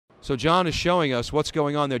So John is showing us what's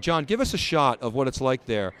going on there. John, give us a shot of what it's like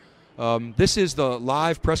there. This is the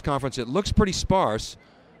live press conference. It looks pretty sparse.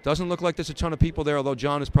 Doesn't look like there's a ton of people there, although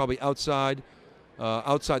John is probably outside.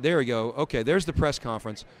 Outside, there we go. Okay, there's the press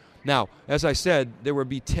conference. Now, as I said, there would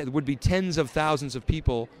be tens of thousands of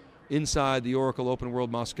people inside the Oracle Open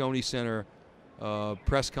World Moscone Center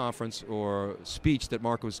press conference or speech that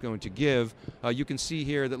Mark was going to give. You can see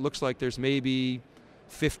here that looks like there's maybe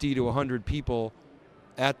 50 to 100 people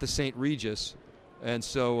at the St. Regis, and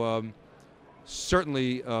so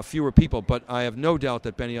certainly fewer people, but I have no doubt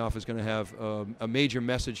that Benioff is going to have a major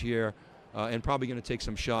message here and probably going to take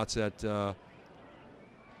some shots at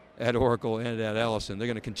Oracle and at Ellison. They're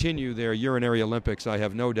going to continue their urinary Olympics, I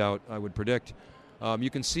have no doubt, I would predict. You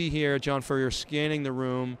can see here John Furrier scanning the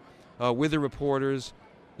room with the reporters.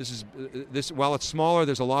 While it's smaller,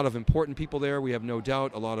 there's a lot of important people there, we have no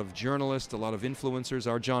doubt, a lot of journalists, a lot of influencers.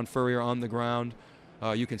 Our John Furrier on the ground.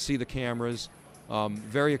 You can see the cameras.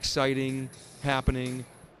 Very exciting happening.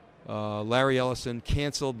 Larry Ellison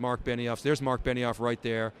canceled Mark Benioff's. There's Mark Benioff right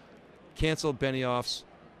there. Canceled Benioff's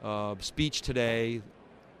speech today.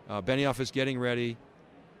 Benioff is getting ready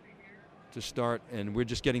to start, and we're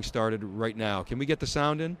just getting started right now. Can we get the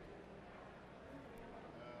sound in?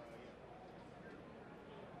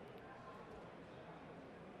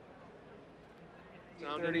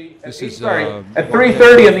 At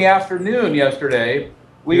 3:30 in the afternoon yesterday,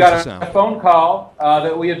 we got a phone call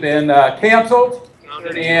that we had been canceled,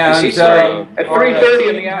 and at 3:30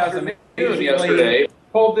 in the afternoon yesterday,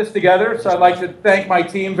 pulled this together. So I'd like to thank my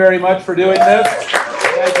team very much for doing this.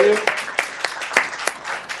 Thank you.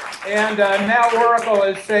 And now Oracle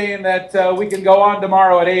is saying that we can go on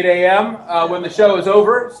tomorrow at 8 a.m. When the show is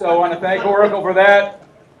over. So I want to thank Oracle for that.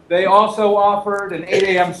 They also offered an 8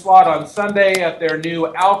 a.m. slot on Sunday at their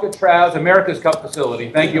new Alcatraz America's Cup facility.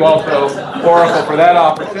 Thank you also, Oracle, for that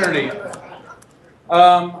opportunity.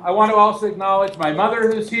 I want to also acknowledge my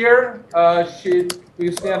mother who's here. Will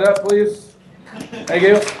you stand up, please? Thank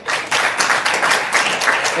you.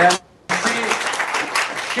 And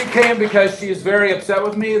she came because she is very upset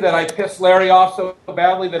with me that I pissed Larry off so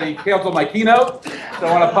badly that he canceled my keynote. So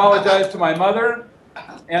I want to apologize to my mother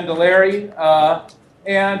and to Larry.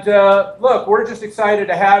 Look, we're just excited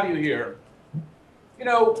to have you here. You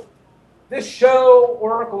know, this show,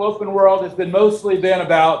 Oracle Open World, has mostly been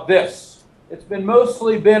about this. It's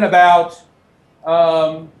mostly been about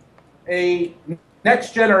a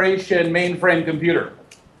next generation mainframe computer.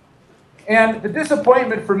 And the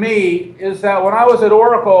disappointment for me is that when I was at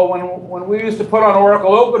Oracle, when we used to put on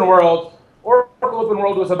Oracle Open World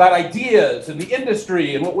was about ideas and the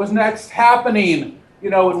industry and what was next happening, you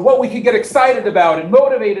know, and what we could get excited about and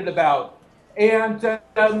motivated about. And,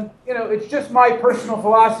 you know, it's just my personal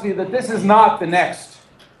philosophy that this is not the next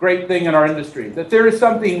great thing in our industry, that there is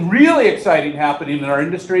something really exciting happening in our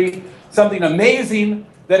industry, something amazing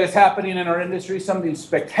that is happening in our industry, something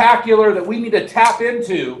spectacular that we need to tap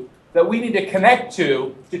into, that we need to connect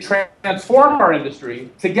to transform our industry,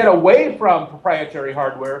 to get away from proprietary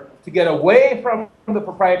hardware, to get away from the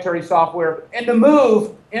proprietary software, and to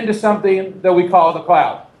move into something that we call the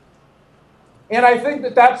cloud. And I think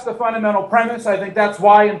that that's the fundamental premise. I think that's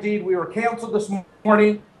why, indeed, we were canceled this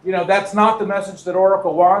morning. You know, that's not the message that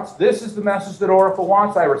Oracle wants. This is the message that Oracle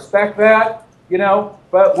wants. I respect that, you know,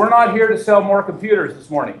 but we're not here to sell more computers this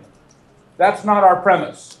morning. That's not our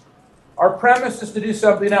premise. Our premise is to do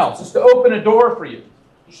something else. It's to open a door for you,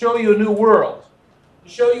 to show you a new world, to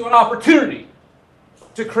show you an opportunity,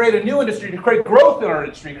 to create a new industry, to create growth in our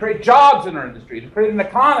industry, to create jobs in our industry, to create an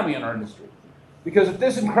economy in our industry. Because at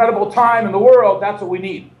this incredible time in the world, that's what we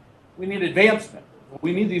need. We need advancement.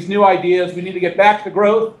 We need these new ideas. We need to get back to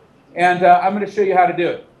growth, and I'm going to show you how to do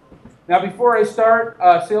it. Now, before I start,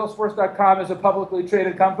 Salesforce.com is a publicly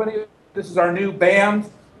traded company. This is our new banned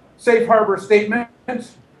safe harbor statement.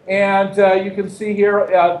 And you can see here,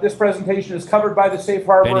 this presentation is covered by the safe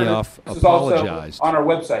harbor. Benioff this is also on our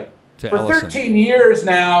website. For 13 years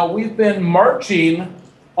now, we've been marching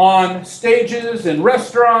on stages and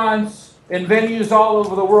restaurants and venues all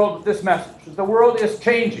over the world with this message. The world is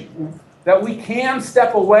changing, that we can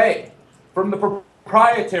step away from the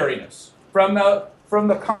proprietariness, from the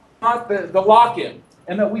lock-in,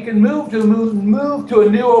 and that we can move to a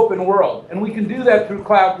new open world. And we can do that through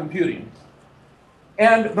cloud computing.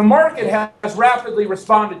 And the market has rapidly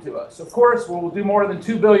responded to us. Of course, we'll do more than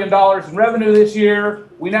 $2 billion in revenue this year.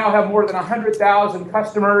 We now have more than 100,000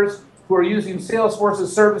 customers who are using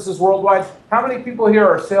Salesforce's services worldwide. How many people here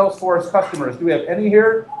are Salesforce customers? Do we have any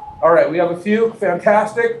here? All right, we have a few.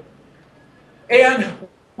 Fantastic. And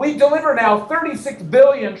we deliver now 36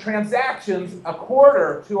 billion transactions a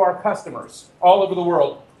quarter to our customers all over the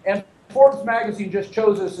world. And Forbes magazine just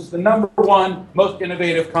chose us as the #1 most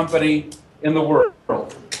innovative company in the world.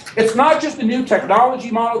 It's not just a new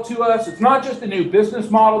technology model to us. It's not just a new business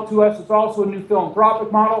model to us. It's also a new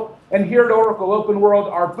philanthropic model. And here at Oracle Open World,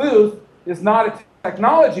 our booth is not a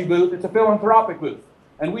technology booth. It's a philanthropic booth.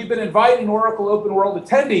 And we've been inviting Oracle Open World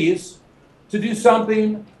attendees to do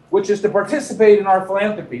something, which is to participate in our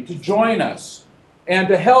philanthropy, to join us, and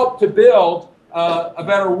to help to build a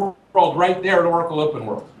better world right there at Oracle Open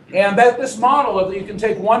World. And that this model of that you can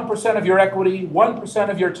take 1% of your equity, 1%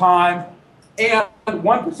 of your time, and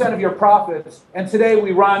 1% of your profits. And today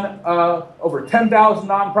we run over 10,000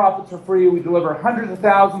 nonprofits for free. We deliver hundreds of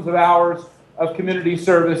thousands of hours of community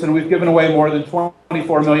service, and we've given away more than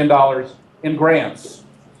 $24 million in grants.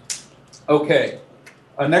 Okay,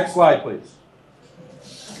 next slide, please.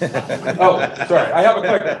 Oh, sorry, I have a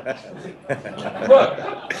clicker. Look,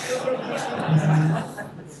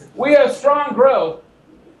 we have strong growth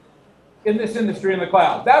in this industry in the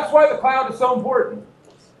cloud. That's why the cloud is so important.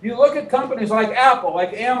 You look at companies like Apple,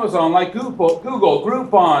 like Amazon, like Google,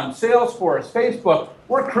 Groupon, Salesforce, Facebook.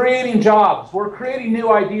 We're creating jobs. We're creating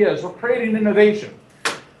new ideas. We're creating innovation.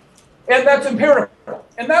 And that's empirical.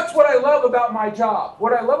 And that's what I love about my job.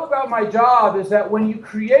 What I love about my job is that when you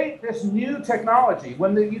create this new technology,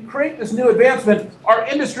 when you create this new advancement, our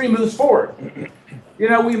industry moves forward. You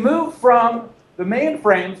know, we moved from the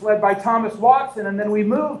mainframes led by Thomas Watson, and then we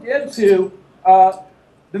moved into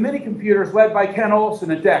the mini computers led by Ken Olsen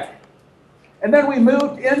at DEC. And then we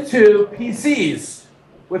moved into PCs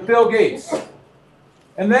with Bill Gates.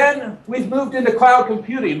 And then we've moved into cloud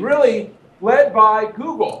computing, really led by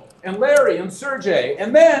Google and Larry and Sergey.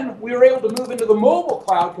 And then we were able to move into the mobile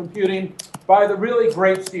cloud computing by the really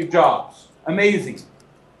great Steve Jobs. Amazing.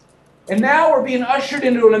 And now we're being ushered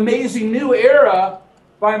into an amazing new era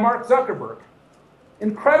by Mark Zuckerberg.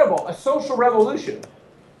 Incredible, a social revolution.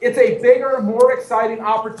 It's a bigger, more exciting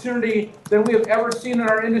opportunity than we have ever seen in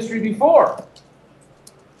our industry before.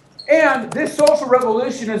 And this social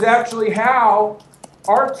revolution is actually how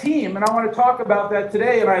our team, and I want to talk about that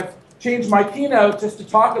today, and I've changed my keynote just to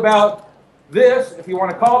talk about this, if you want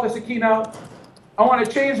to call this a keynote. I want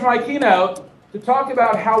to change my keynote to talk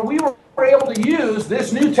about how we were able to use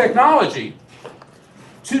this new technology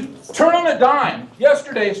to turn on a dime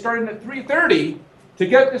yesterday, starting at 3:30, to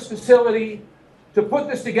get this facility, to put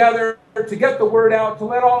this together, to get the word out, to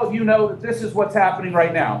let all of you know that this is what's happening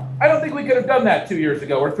right now. I don't think we could have done that 2 years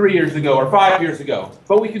ago, or 3 years ago, or 5 years ago,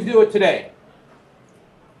 but we can do it today.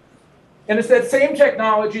 And it's that same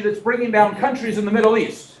technology that's bringing down countries in the Middle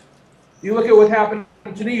East. You look at what happened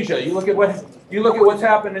in Tunisia, you look at what's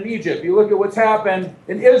happened in Egypt, you look at what's happened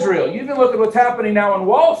in Israel, you even look at what's happening now on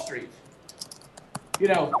Wall Street. You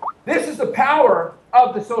know, this is the power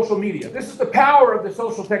of the social media. This is the power of the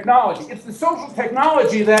social technology. It's the social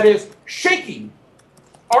technology that is shaking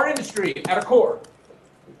our industry at a core.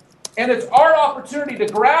 And it's our opportunity to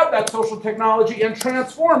grab that social technology and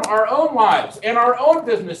transform our own lives and our own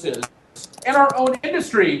businesses and our own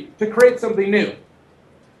industry to create something new.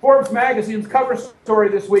 Forbes magazine's cover story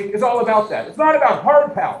this week is all about that. It's not about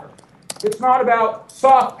hard power. It's not about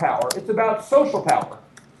soft power. It's about social power.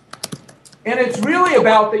 And it's really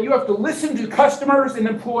about that you have to listen to customers and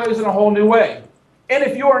employees in a whole new way. And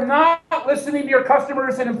if you are not listening to your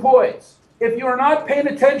customers and employees, if you are not paying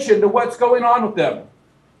attention to what's going on with them,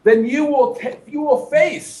 then you will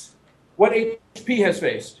face what HP has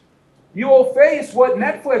faced. You will face what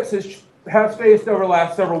Netflix has faced over the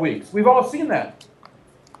last several weeks. We've all seen that.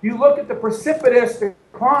 You look at the precipitous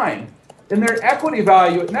decline in their equity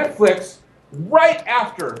value at Netflix right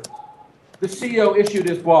after the CEO issued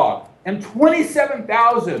his blog. And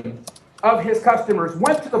 27,000 of his customers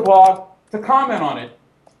went to the blog to comment on it,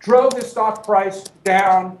 drove his stock price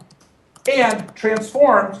down, and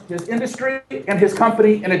transformed his industry and his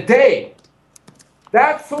company in a day.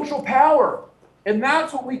 That's social power. And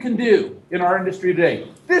that's what we can do in our industry today.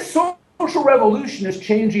 This social revolution is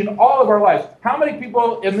changing all of our lives. How many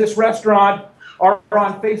people in this restaurant are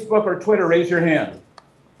on Facebook or Twitter? Raise your hand.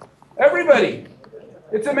 Everybody.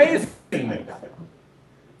 It's amazing.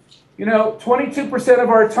 You know, 22% of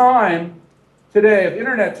our time today, of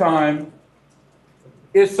internet time,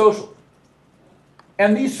 is social.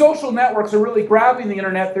 And these social networks are really grabbing the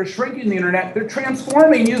internet, they're shrinking the internet, they're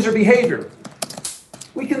transforming user behavior.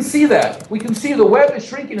 We can see that. We can see the web is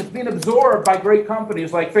shrinking, it's being absorbed by great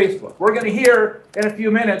companies like Facebook. We're going to hear in a few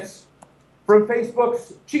minutes from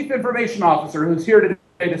Facebook's Chief Information Officer, who's here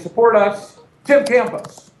today to support us, Tim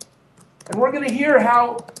Campos. And we're going to hear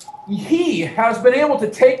how he has been able to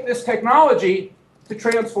take this technology to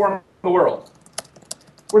transform the world.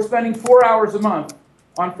 We're spending 4 hours a month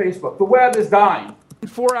on Facebook. The web is dying.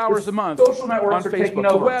 4 hours a month social networks on are Facebook. taking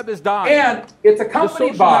over. The web is dying. And it's The accompanied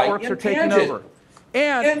social by networks are taking Tangent, over.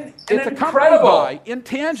 And it's accompanied incredible by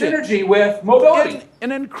Tangent. synergy with mobility.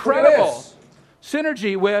 An incredible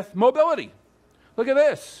synergy with mobility. Look at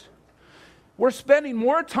this. We're spending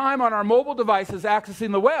more time on our mobile devices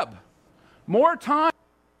accessing the web. More time.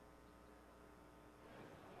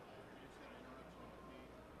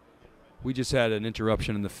 We just had an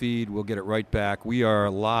interruption in the feed. We'll get it right back. We are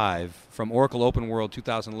live from Oracle Open World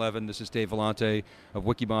 2011. This is Dave Vellante of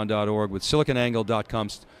wikibon.org with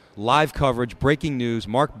siliconangle.com's live coverage, breaking news.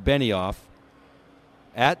 Mark Benioff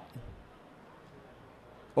at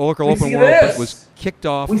Oracle Open World was kicked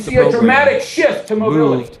off. We see a dramatic shift to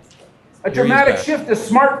mobility, a dramatic shift to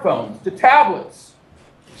smartphones, to tablets.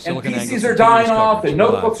 And PCs are dying off, and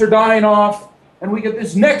notebooks are dying off, and we get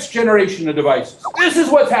this next generation of devices. This is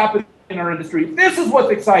what's happening in our industry. This is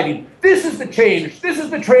what's exciting. This is the change. This is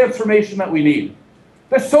the transformation that we need.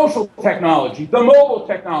 The social technology, the mobile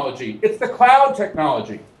technology, it's the cloud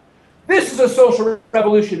technology. This is a social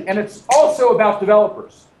revolution, and it's also about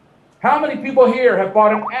developers. How many people here have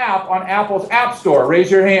bought an app on Apple's App Store? Raise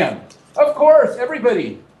your hand. Of course,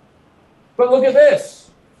 everybody. But look at this.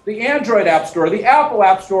 The Android App Store, the Apple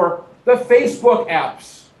App Store, the Facebook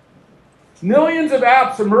apps. Millions of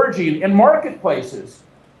apps emerging in marketplaces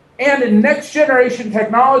and in next generation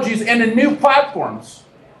technologies and in new platforms.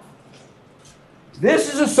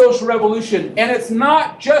 This is a social revolution, and it's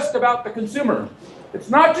not just about the consumer. It's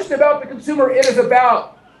not just about the consumer, it is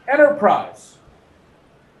about enterprise.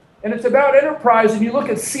 And it's about enterprise, and you look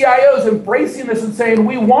at CIOs embracing this and saying,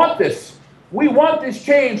 we want this. We want this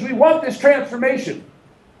change. We want this transformation.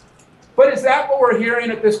 But is that what we're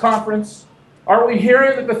hearing at this conference? Are we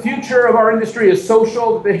hearing that the future of our industry is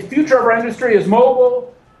social, that the future of our industry is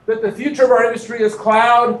mobile, that the future of our industry is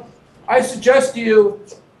cloud? I suggest to you,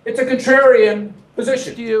 it's a contrarian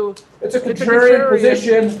position. It's a contrarian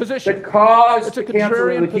position that caused the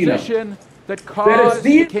canceling of the keynote. That caused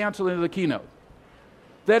the canceling of the keynote.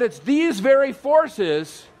 That it's these very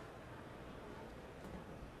forces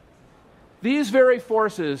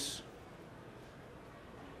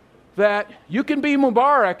that you can be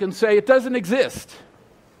Mubarak and say it doesn't exist.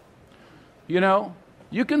 You know,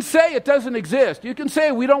 you can say it doesn't exist. You can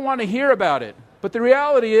say we don't want to hear about it. But the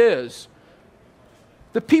reality is,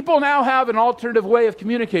 the people now have an alternative way of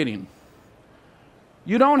communicating.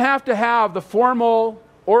 You don't have to have the formal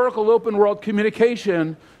Oracle Open World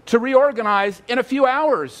communication to reorganize in a few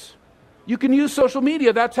hours. You can use social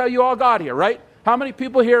media. That's how you all got here, right? How many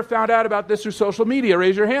people here found out about this through social media?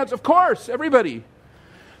 Raise your hands. Of course, everybody.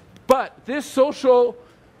 But this social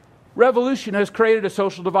revolution has created a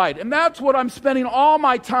social divide. And that's what I'm spending all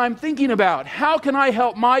my time thinking about. How can I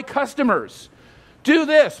help my customers do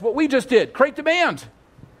this, what we just did? Create demand,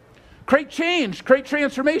 create change, create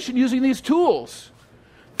transformation using these tools.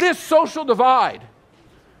 This social divide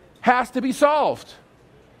has to be solved.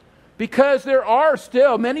 Because there are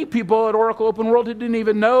still many people at Oracle Open World who didn't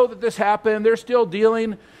even know that this happened. They're still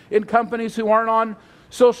dealing in companies who aren't on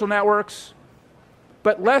social networks.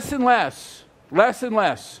 But less and less,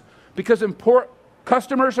 because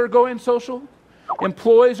customers are going social,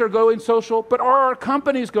 employees are going social, but are our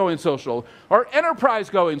companies going social? Are enterprise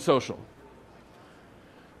going social?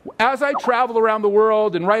 As I travel around the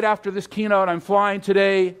world, and right after this keynote, I'm flying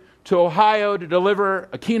today to Ohio to deliver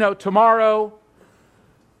a keynote tomorrow.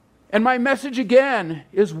 And my message again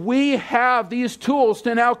is we have these tools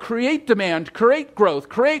to now create demand, create growth,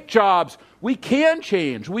 create jobs. We can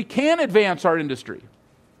change. We can advance our industry.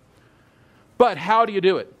 But how do you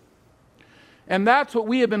do it? And that's what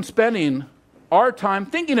we have been spending our time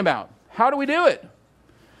thinking about. How do we do it?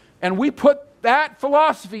 And we put that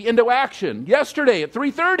philosophy into action yesterday at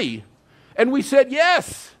 3:30. And we said,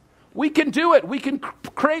 yes, we can do it. We can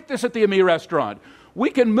create this at the Ami restaurant.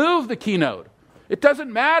 We can move the keynote. It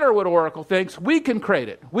doesn't matter what Oracle thinks. We can create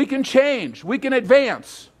it. We can change. We can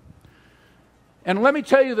advance. And let me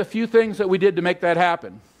tell you the few things that we did to make that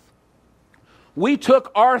happen. We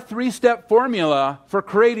took our three-step formula for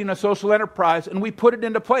creating a social enterprise and we put it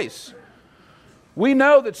into place. We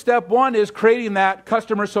know that step one is creating that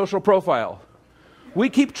customer social profile. We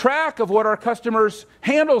keep track of what our customers'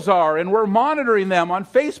 handles are, and we're monitoring them on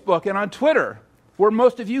Facebook and on Twitter, where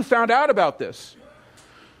most of you found out about this.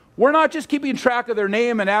 We're not just keeping track of their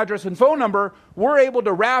name and address and phone number, we're able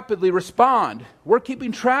to rapidly respond. We're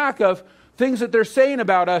keeping track of things that they're saying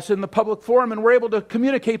about us in the public forum, and we're able to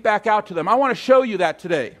communicate back out to them. I want to show you that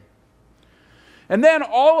today. And then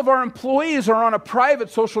all of our employees are on a private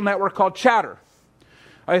social network called Chatter.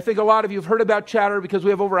 I think a lot of you have heard about Chatter because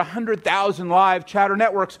we have over 100,000 live Chatter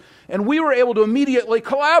networks, and we were able to immediately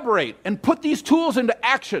collaborate and put these tools into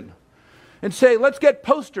action and say, let's get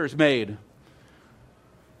posters made.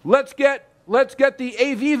 Let's get the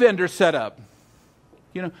AV vendor set up.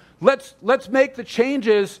 You know, let's make the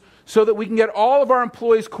changes so that we can get all of our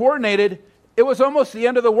employees coordinated. It was almost the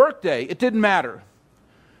end of the workday. It didn't matter.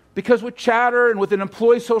 Because with Chatter and with an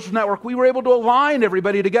employee social network, we were able to align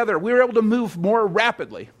everybody together. We were able to move more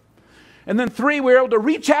rapidly. And then 3, we were able to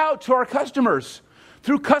reach out to our customers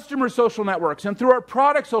through customer social networks and through our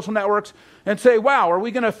product social networks and say, wow, are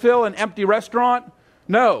we going to fill an empty restaurant?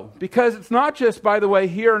 No, because it's not just, by the way,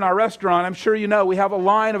 here in our restaurant. I'm sure you know we have a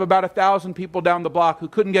line of about 1,000 people down the block who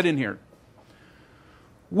couldn't get in here.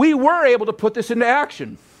 We were able to put this into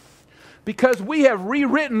action. Because we have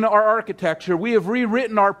rewritten our architecture, we have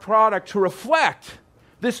rewritten our product to reflect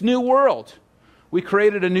this new world. We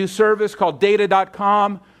created a new service called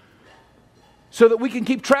data.com so that we can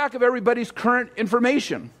keep track of everybody's current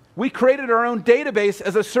information. We created our own database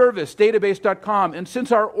as a service, database.com, and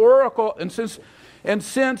since our Oracle, and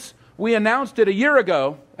since we announced it a year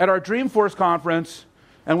ago at our Dreamforce conference,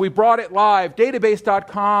 and we brought it live,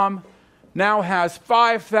 database.com now has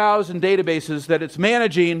 5,000 databases that it's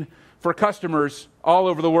managing for customers all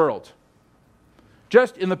over the world,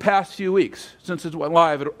 just in the past few weeks since it went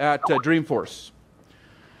live at Dreamforce.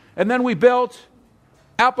 And then we built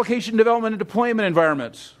application development and deployment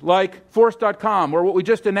environments like Force.com, or what we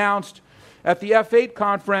just announced at the F8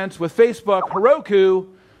 conference with Facebook, Heroku,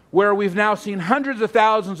 where we've now seen hundreds of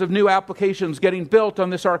thousands of new applications getting built on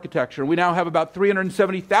this architecture. We now have about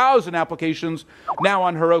 370,000 applications now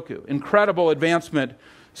on Heroku. Incredible advancement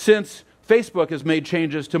since Facebook has made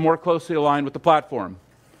changes to more closely align with the platform.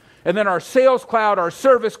 And then our Sales Cloud, our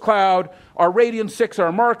Service Cloud, our Radiant 6,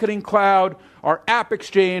 our Marketing Cloud, our App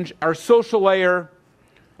Exchange, our social layer.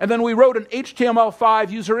 And then we wrote an HTML5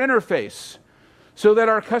 user interface so that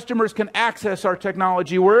our customers can access our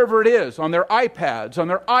technology wherever it is, on their iPads, on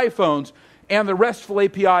their iPhones, and the RESTful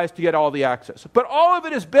APIs to get all the access. But all of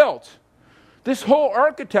it is built. This whole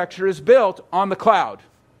architecture is built on the cloud.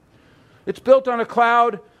 It's built on a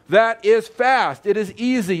cloud that is fast, it is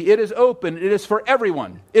easy, it is open, it is for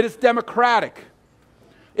everyone. It is democratic.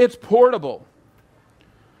 It's portable.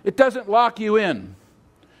 It doesn't lock you in.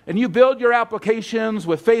 And you build your applications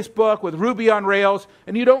with Facebook, with Ruby on Rails,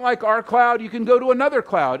 and you don't like our cloud, you can go to another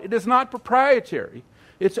cloud. It is not proprietary.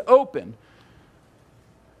 It's open.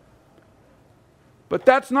 But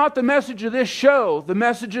that's not the message of this show. The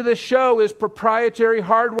message of this show is proprietary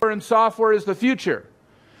hardware and software is the future.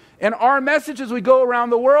 And our message as we go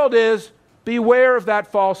around the world is, beware of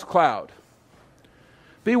that false cloud.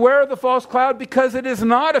 Beware of the false cloud because it is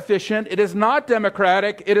not efficient, it is not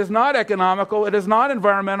democratic, it is not economical, it is not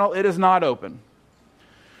environmental, it is not open.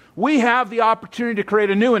 We have the opportunity to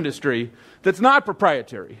create a new industry that's not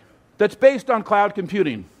proprietary, that's based on cloud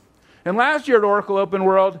computing. And last year at Oracle Open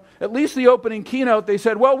World, at least the opening keynote, they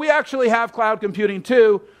said, well, we actually have cloud computing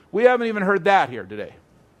too. We haven't even heard that here today.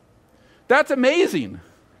 That's amazing.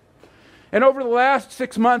 And over the last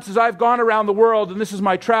 6 months, as I've gone around the world, and this is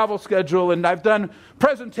my travel schedule, and I've done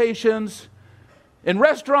presentations in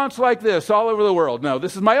restaurants like this all over the world. No,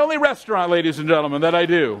 this is my only restaurant, ladies and gentlemen, that I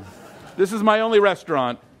do. This is my only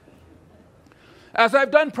restaurant. As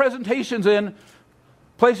I've done presentations in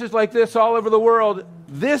places like this all over the world,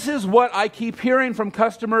 this is what I keep hearing from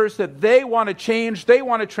customers, that they want to change, they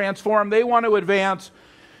want to transform, they want to advance,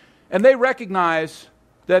 and they recognize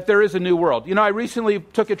that there is a new world. You know, I recently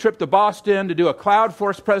took a trip to Boston to do a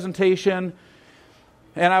Cloudforce presentation,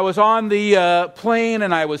 and I was on the plane,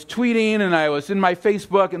 and I was tweeting, and I was in my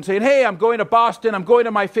Facebook and saying, hey, I'm going to Boston, I'm going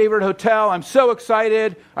to my favorite hotel, I'm so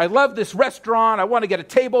excited, I love this restaurant, I want to get a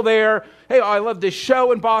table there, hey, I love this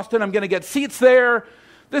show in Boston, I'm going to get seats there,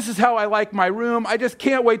 this is how I like my room, I just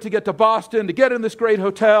can't wait to get to Boston, to get in this great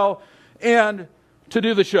hotel, and to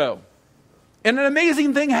do the show. And an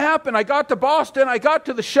amazing thing happened. I got to Boston, I got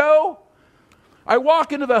to the show, I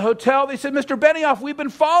walk into the hotel, they said, Mr. Benioff, we've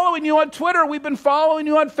been following you on Twitter, we've been following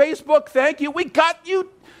you on Facebook, thank you. We got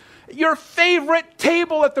you your favorite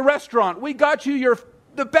table at the restaurant. We got you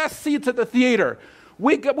the best seats at the theater.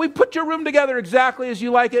 We put your room together exactly as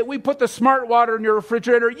you like it. We put the smart water in your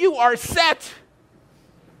refrigerator. You are set.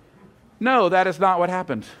 No, that is not what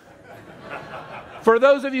happened. For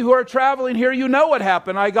those of you who are traveling here, you know what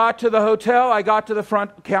happened. I got to the hotel, I got to the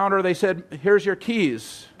front counter, they said, here's your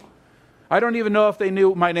keys. I don't even know if they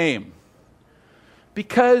knew my name.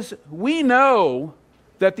 Because we know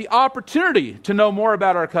that the opportunity to know more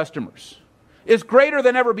about our customers is greater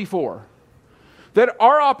than ever before. that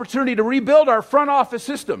our opportunity to rebuild our front office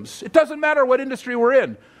systems, it doesn't matter what industry we're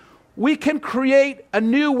in, we can create a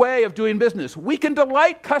new way of doing business. We can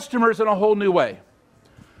delight customers in a whole new way.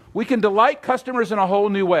 We can delight customers in a whole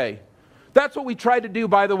new way. That's what we tried to do,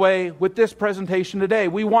 by the way, with this presentation today.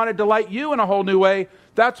 We want to delight you in a whole new way.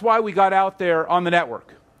 That's why we got out there on the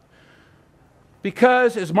network.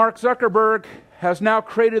 Because, as Mark Zuckerberg has now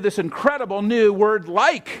created this incredible new word,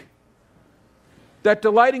 like, that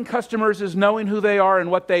delighting customers is knowing who they are and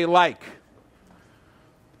what they like.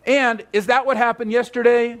 And is that what happened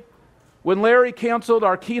yesterday when Larry canceled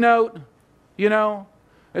our keynote? You know,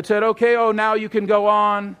 it said, okay, oh, now you can go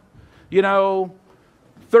on, you know,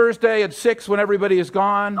 Thursday at 6 when everybody is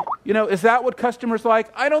gone. You know, is that what customers like?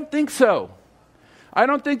 I don't think so. I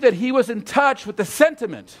don't think that he was in touch with the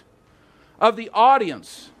sentiment of the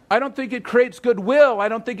audience. I don't think it creates goodwill. I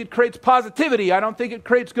don't think it creates positivity. I don't think it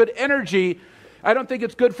creates good energy. I don't think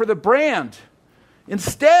it's good for the brand.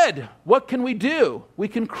 Instead, what can we do? We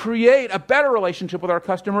can create a better relationship with our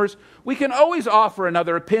customers. We can always offer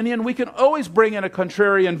another opinion. We can always bring in a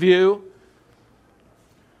contrarian view.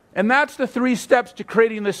 And that's the 3 steps to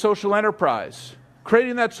creating this social enterprise.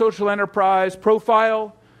 Creating that social enterprise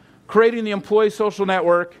profile, creating the employee social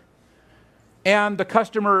network, and the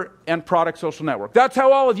customer and product social network. That's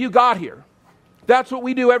how all of you got here. That's what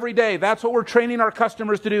we do every day. That's what we're training our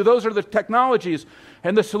customers to do. Those are the technologies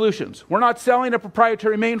and the solutions. We're not selling a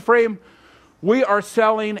proprietary mainframe. We are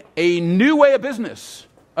selling a new way of business,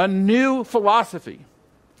 a new philosophy.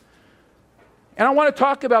 And I want to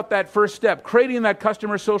talk about that first step, creating that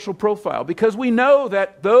customer social profile, because we know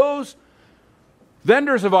that those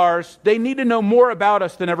vendors of ours, they need to know more about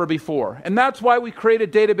us than ever before. And that's why we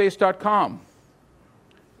created database.com.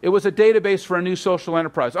 It was a database for a new social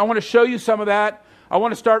enterprise. I want to show you some of that. I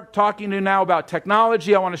want to start talking to you now about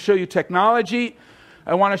technology. I want to show you technology.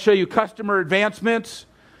 I want to show you customer advancements.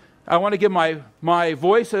 I want to give my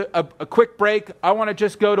voice a quick break. I want to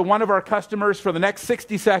just go to one of our customers for the next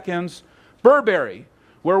 60 seconds, Burberry,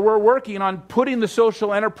 where we're working on putting the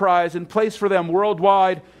social enterprise in place for them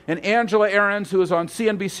worldwide. And Angela Ahrens, who was on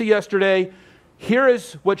CNBC yesterday, here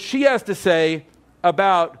is what she has to say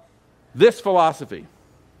about this philosophy.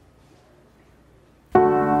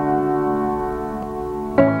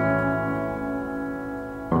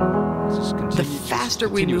 The faster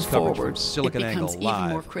we move forward, it becomes Angle, even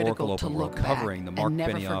live, more critical Oracle to Open look World, back covering the Mark and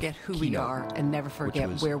never Benioff forget who we keynote, are and never forget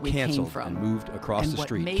where we came from and moved across and the what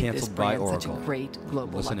street, made this canceled by brand such a Oracle. great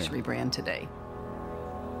global Listen luxury in. brand today.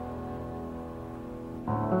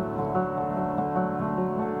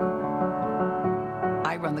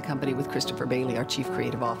 I run the company with Christopher Bailey, our Chief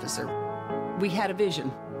Creative Officer. We had a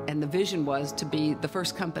vision, and the vision was to be the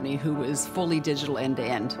first company who was fully digital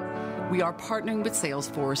end-to-end. We are partnering with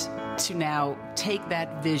Salesforce to now take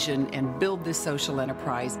that vision and build this social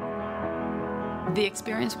enterprise. The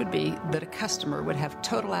experience would be that a customer would have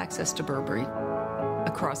total access to Burberry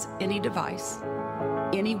across any device,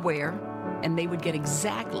 anywhere, and they would get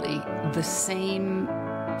exactly the same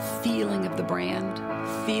feeling of the brand,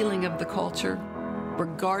 feeling of the culture,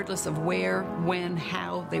 regardless of where, when,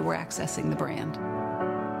 how they were accessing the brand.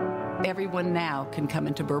 Everyone now can come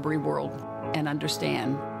into Burberry World and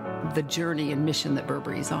understand the journey and mission that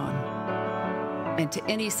Burberry is on. And to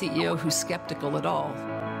any CEO who's skeptical at all,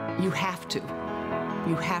 you have to.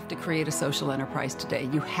 You have to create a social enterprise today.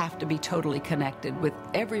 You have to be totally connected with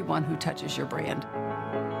everyone who touches your brand.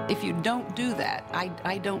 If you don't do that,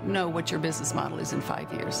 I don't know what your business model is in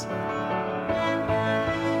 5 years.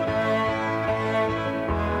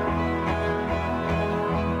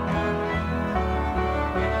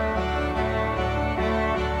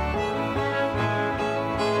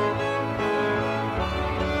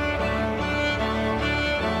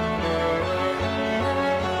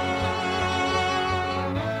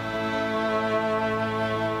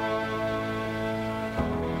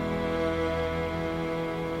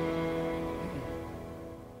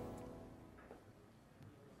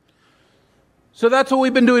 So that's what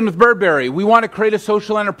we've been doing with Burberry. We want to create a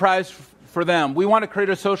social enterprise for them. We want to create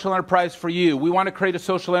a social enterprise for you. We want to create a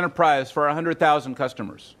social enterprise for our 100,000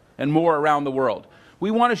 customers and more around the world. We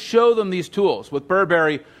want to show them these tools. With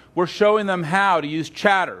Burberry, we're showing them how to use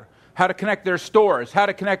Chatter, how to connect their stores, how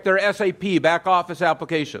to connect their SAP back office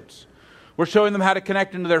applications. We're showing them how to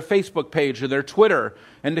connect into their Facebook page or their Twitter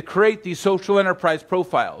and to create these social enterprise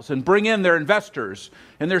profiles and bring in their investors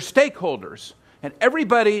and their stakeholders and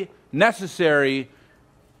everybody necessary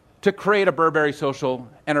to create a Burberry social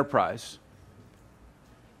enterprise.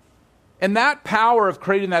 And that power of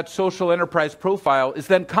creating that social enterprise profile is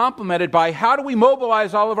then complemented by how do we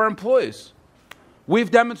mobilize all of our employees? We've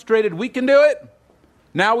demonstrated we can do it.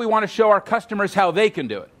 Now we want to show our customers how they can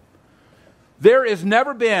do it. There has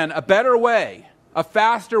never been a better way, a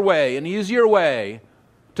faster way, an easier way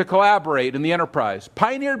to collaborate in the enterprise.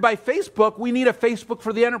 Pioneered by Facebook, we need a Facebook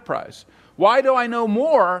for the enterprise. Why do I know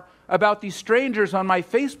more about these strangers on my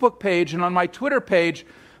Facebook page and on my Twitter page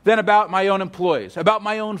than about my own employees, about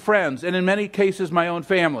my own friends, and in many cases, my own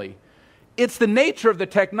family? It's the nature of the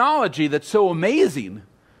technology that's so amazing.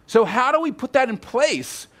 So how do we put that in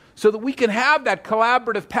place so that we can have that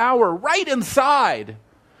collaborative power right inside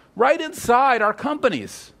our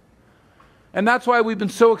companies? And that's why we've been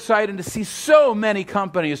so excited to see so many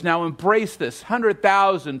companies now embrace this.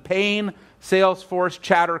 100,000 paying Salesforce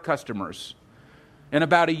Chatter customers in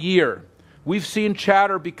about a year. We've seen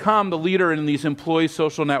Chatter become the leader in these employee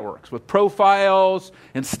social networks with profiles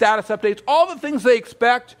and status updates, all the things they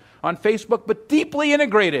expect on Facebook, but deeply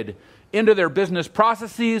integrated into their business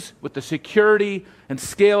processes with the security and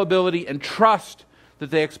scalability and trust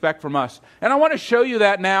that they expect from us. And I want to show you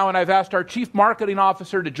that now, and I've asked our Chief Marketing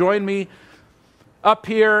Officer to join me up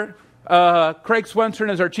here. Craig Swenson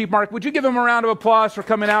is our Chief Marketing. Would you give him a round of applause for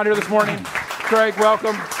coming out here this morning? Craig,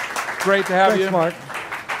 welcome. Great to have you. Thanks, Mark.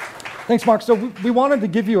 Thanks, Mark. So we wanted to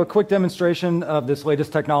give you a quick demonstration of this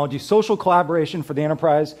latest technology, social collaboration for the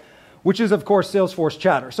enterprise, which is, of course, Salesforce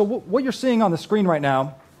Chatter. So what you're seeing on the screen right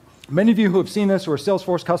now, many of you who have seen this who are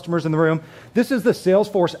Salesforce customers in the room, this is the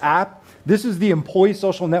Salesforce app. This is the employee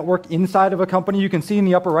social network inside of a company. You can see in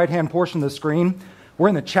the upper right-hand portion of the screen. We're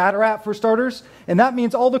in the Chatter app for starters, and that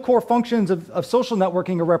means all the core functions of social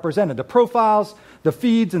networking are represented. The profiles, the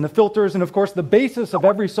feeds, and the filters, and of course the basis of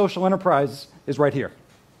every social enterprise is right here,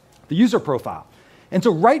 the user profile. And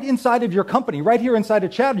so right inside of your company, right here inside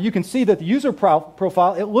of Chatter, you can see that the user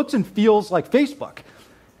profile, it looks and feels like Facebook,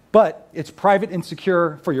 but it's private and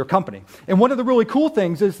secure for your company. And one of the really cool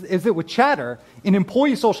things is that with Chatter, in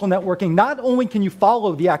employee social networking, not only can you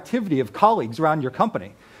follow the activity of colleagues around your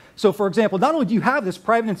company. So for example, not only do you have this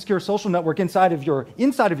private and secure social network inside of your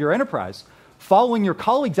enterprise, following your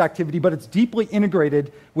colleagues' activity, but it's deeply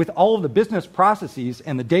integrated with all of the business processes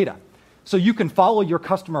and the data. So you can follow your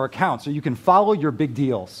customer accounts, or you can follow your big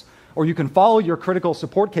deals, or you can follow your critical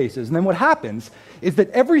support cases. And then what happens is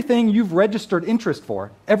that everything you've registered interest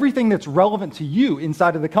for, everything that's relevant to you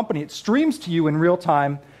inside of the company, it streams to you in real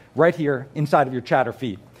time right here inside of your Chatter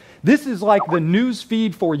feed. This is like the news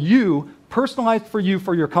feed for you, personalized for you,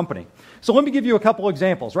 for your company. So let me give you a couple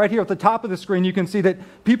examples. Right here at the top of the screen, you can see that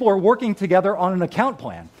people are working together on an account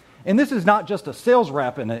plan. And this is not just a sales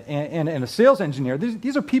rep and a sales engineer.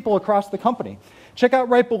 These are people across the company. Check out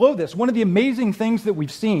right below this. One of the amazing things that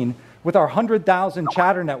we've seen with our 100,000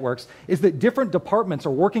 Chatter networks is that different departments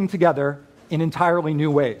are working together in entirely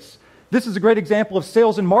new ways. This is a great example of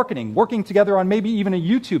sales and marketing, working together on maybe even a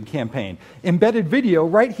YouTube campaign, embedded video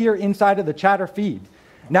right here inside of the Chatter feed.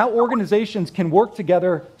 Now organizations can work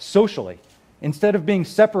together socially, instead of being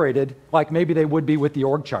separated like maybe they would be with the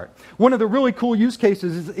org chart. One of the really cool use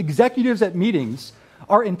cases is executives at meetings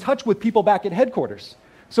are in touch with people back at headquarters.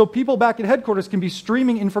 So people back at headquarters can be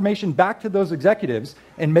streaming information back to those executives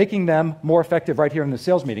and making them more effective right here in the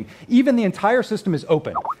sales meeting. Even the entire system is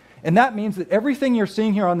open. And that means that everything you're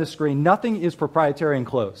seeing here on the screen, nothing is proprietary and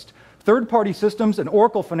closed. Third-party systems, an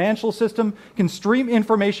Oracle financial system, can stream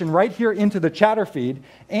information right here into the Chatter feed,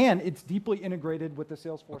 and it's deeply integrated with the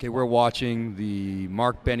Salesforce. Okay, we're watching the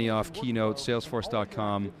Mark Benioff keynote,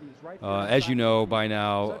 Salesforce.com. As you know by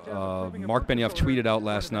now, Mark Benioff tweeted out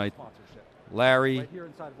last night, Larry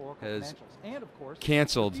has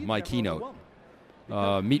canceled my keynote.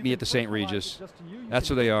 Meet me at the St. Regis. That's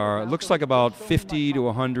who they are. It looks like about 50 to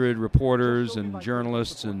 100 reporters and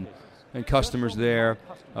journalists and customers there.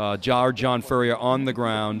 John Furrier on the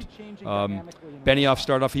ground. Benioff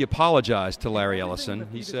started off, he apologized to Larry Ellison.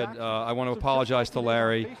 He said, I want to apologize to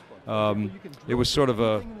Larry. It was sort of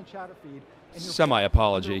a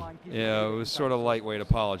semi-apology. Yeah, it was sort of a lightweight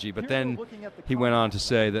apology. But then he went on to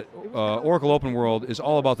say that Oracle Open World is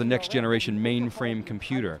all about the next generation mainframe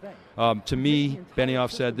computer. To me,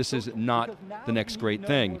 Benioff said, this is not the next great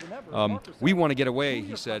thing. We want to get away,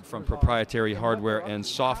 he said, from proprietary hardware and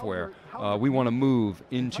software. We want to move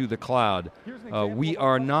into the cloud. We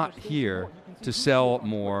are not here to sell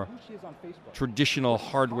more traditional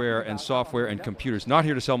hardware and software and computers. Not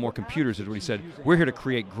here to sell more computers, is what he said. We're here to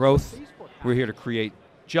create growth. We're here to create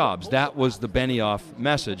jobs. That was the Benioff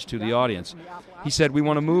message to the audience. He said, we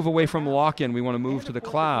want to move away from lock-in. We want to move to the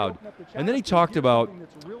cloud. And then he talked about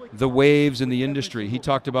the waves in the industry. He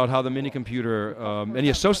talked about how the mini-computer, and he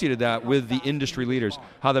associated that with the industry leaders,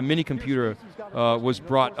 how the mini-computer was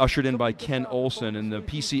ushered in by Ken Olsen, and the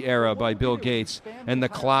PC era by Bill Gates, and the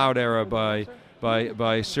cloud era by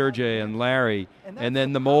by Sergey and Larry, and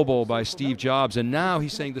then the mobile by Steve Jobs, and now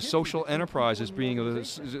he's saying the social enterprise is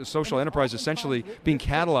essentially being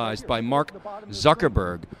catalyzed by Mark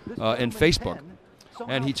Zuckerberg and Facebook.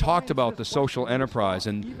 And he talked about the social enterprise,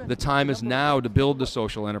 and the time is now to build the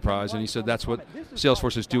social enterprise, and he said that's what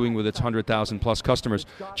Salesforce is doing with its 100,000 plus customers.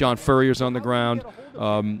 John Furrier's on the ground.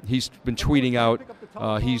 He's been tweeting out.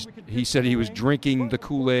 He said he was drinking the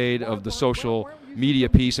Kool-Aid of the social media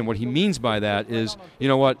piece, and what he means by that is, you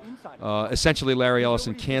know what, essentially Larry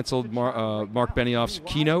Ellison canceled Mark Benioff's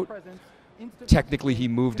keynote. Technically, he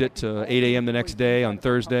moved it to 8 a.m. the next day on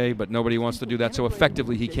Thursday, but nobody wants to do that, so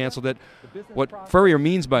effectively he canceled it. What Furrier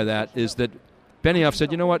means by that is that Benioff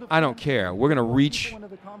said, you know what, I don't care. We're going to reach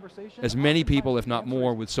as many people, if not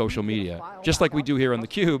more, with social media. Just like we do here on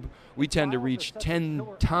theCUBE, we tend to reach 10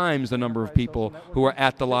 times the number of people who are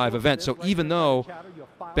at the live event. So even though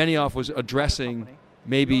Benioff was addressing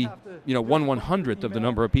maybe 1/100th of the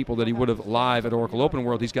number of people that he would have live at Oracle Open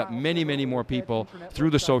World, he's got many, many more people through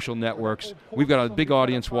the social networks. We've got a big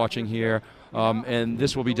audience watching here, and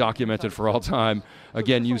this will be documented for all time,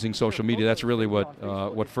 again, using social media. That's really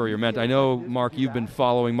what Furrier meant. I know, Mark, you've been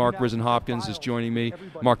following. Mark Risen-Hopkins is joining me.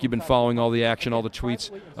 Mark, you've been following all the action, all the tweets.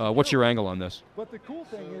 What's your angle on this?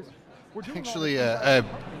 Actually,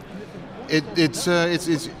 it's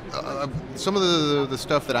some of the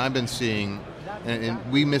stuff that I've been seeing. And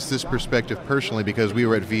we missed this perspective personally because we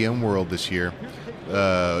were at VMworld this year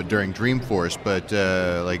during Dreamforce, but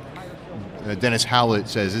like Dennis Howlett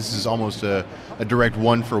says, this is almost a direct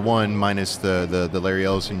one-for-one minus the Larry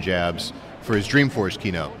Ellison jabs for his Dreamforce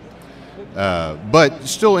keynote. But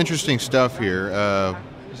still interesting stuff here.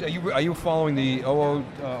 Are you following the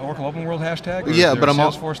Oracle Open World hashtag? Or yeah, is there but a I'm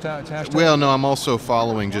Salesforce hashtag. Well, no, I'm also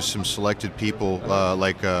following just some selected people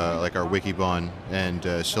like our Wikibon and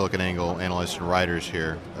SiliconANGLE analysts and writers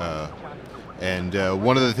here. And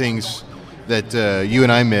one of the things that you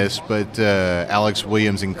and I missed, but Alex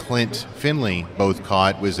Williams and Clint Finley both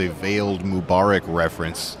caught, was a veiled Mubarak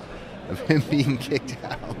reference of him being kicked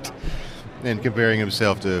out and comparing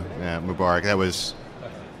himself to Mubarak. That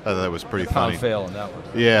was pretty funny. Fail on that one.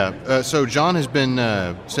 Yeah. So John has been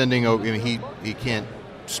sending over. He can't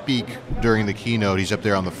speak during the keynote. He's up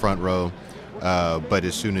there on the front row. But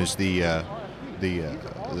as soon as the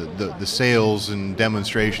sales and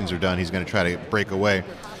demonstrations are done, he's going to try to break away.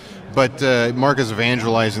 But Mark is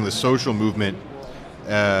evangelizing the social movement.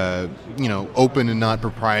 Open and not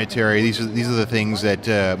proprietary. These are the things that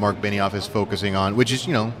Mark Benioff is focusing on, which is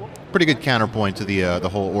pretty good counterpoint to the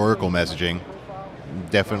whole Oracle messaging.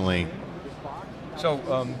 Definitely. So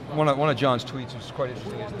one of John's tweets was quite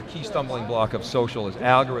interesting. Is the key stumbling block of social is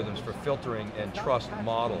algorithms for filtering and trust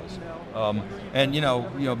models. And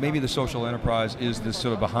maybe the social enterprise is this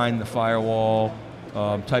sort of behind the firewall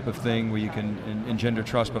type of thing where you can engender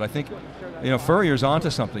trust. But I think Furrier's onto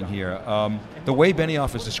something here. The way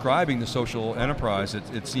Benioff is describing the social enterprise,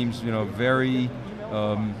 it seems very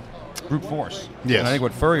brute force. Yes. And I think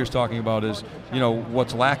what Furrier's talking about is,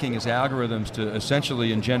 what's lacking is algorithms to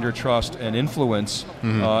essentially engender trust and influence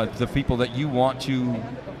the people that you want to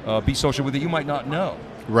be social with that you might not know.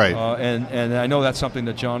 Right. And I know that's something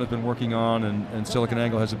that John has been working on, and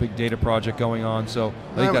SiliconANGLE has a big data project going on, so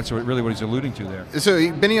I think that's really what he's alluding to there. So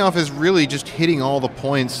Benioff is really just hitting all the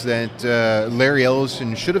points that Larry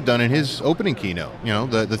Ellison should have done in his opening keynote.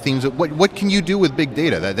 The themes of what can you do with big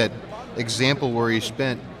data? That example where he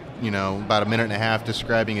spent about a minute and a half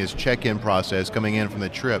describing his check-in process coming in from the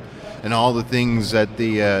trip, and all the things that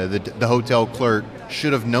the hotel clerk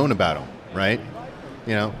should have known about him, right?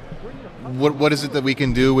 What is it that we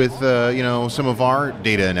can do with some of our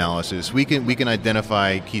data analysis? We can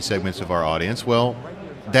identify key segments of our audience. Well,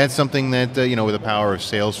 that's something that with the power of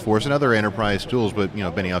Salesforce and other enterprise tools, but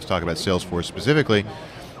Benioff's talking about Salesforce specifically,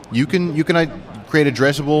 you can create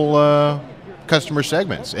addressable customer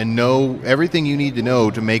segments and know everything you need to know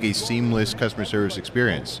to make a seamless customer service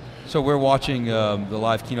experience. So we're watching the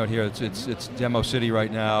live keynote here. It's Demo City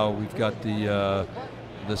right now. We've got the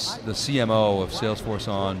CMO of Salesforce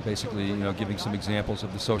on, basically giving some examples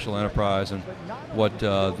of the social enterprise and what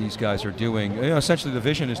these guys are doing. Essentially the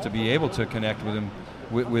vision is to be able to connect with them,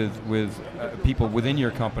 with people within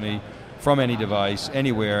your company from any device,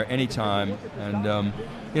 anywhere, anytime, and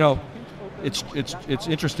It's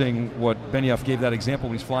interesting what Benioff gave that example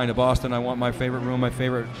when he's flying to Boston. I want my favorite room, my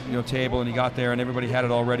favorite table, and he got there and everybody had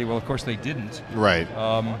it already. Well, of course they didn't. Right.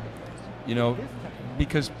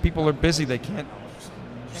 Because people are busy, they can't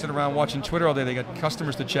sit around watching Twitter all day. They got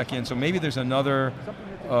customers to check in. So maybe there's another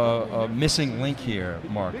missing link here,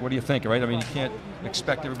 Mark. What do you think, right? I mean, you can't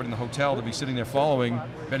expect everybody in the hotel to be sitting there following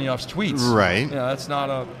Benioff's tweets. Right. Yeah, that's not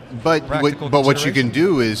a practical But what you can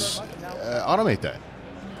do is automate that,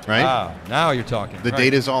 right? Ah, now you're talking. The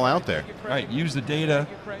data is all out there. Right, use the data,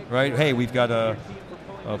 right? Hey, we've got a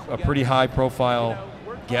pretty high profile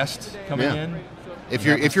guest coming in. If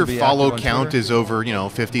your follow count is over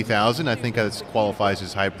 50,000, I think that qualifies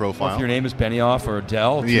as high profile. Well, if your name is Benioff or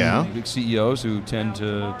Dell, big CEOs who tend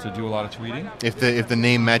to do a lot of tweeting. If the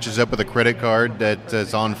name matches up with a credit card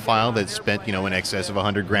that's on file that's spent in excess of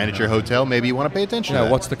 $100,000 at your hotel, maybe you want to pay attention to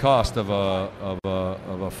that. What's the cost of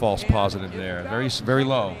a false positive there? Very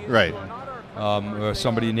low. Right.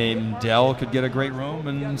 Somebody named Dell could get a great room,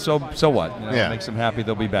 and so what? It makes them happy.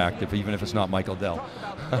 They'll be back, even if it's not Michael Dell.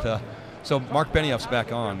 So Mark Benioff's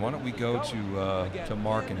back on. Why don't we go to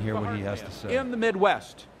Mark and hear what he has to say? In the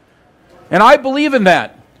Midwest. And I believe in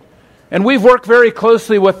that. And we've worked very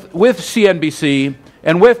closely with CNBC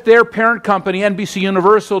and with their parent company, NBC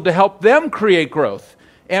Universal, to help them create growth.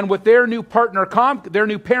 And with their new partner, their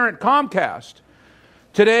new parent, Comcast.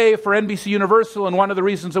 Today, for NBC Universal, and one of the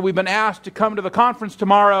reasons that we've been asked to come to the conference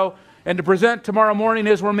tomorrow and to present tomorrow morning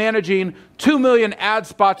is we're managing 2 million ad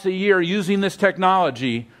spots a year using this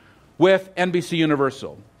technology with NBC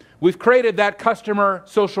Universal. We've created that customer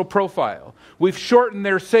social profile. We've shortened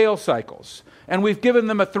their sales cycles. And we've given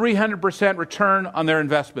them a 300% return on their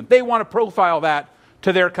investment. They want to profile that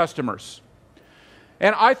to their customers.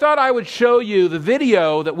 And I thought I would show you the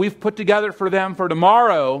video that we've put together for them for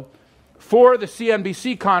tomorrow for the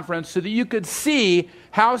CNBC conference so that you could see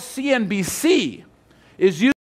how CNBC is using